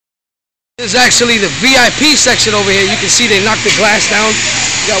This is actually the VIP section over here. You can see they knocked the glass down.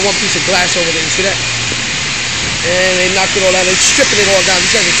 You got one piece of glass over there. You see that? And they knocked it all down. They're stripping it all down.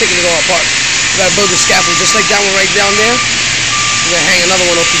 These guys are taking it all apart. You gotta build a scaffold just like that one right down there. You're gonna hang another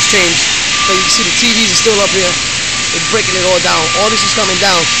one off these chains. So you can see the TVs are still up here. They're breaking it all down. All this is coming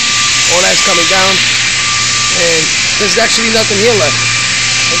down. All that's coming down. And there's actually nothing here left.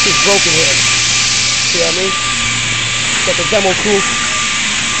 It's just broken here. See what I mean? Got the demo crew.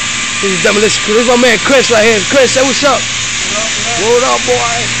 This is demolition crew. This is my man Chris right here. Chris, say what's up. What up, boy?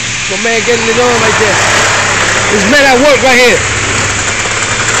 My man getting it on right there. There's men at work right here.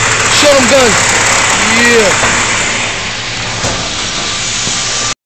 Show them guns. Yeah.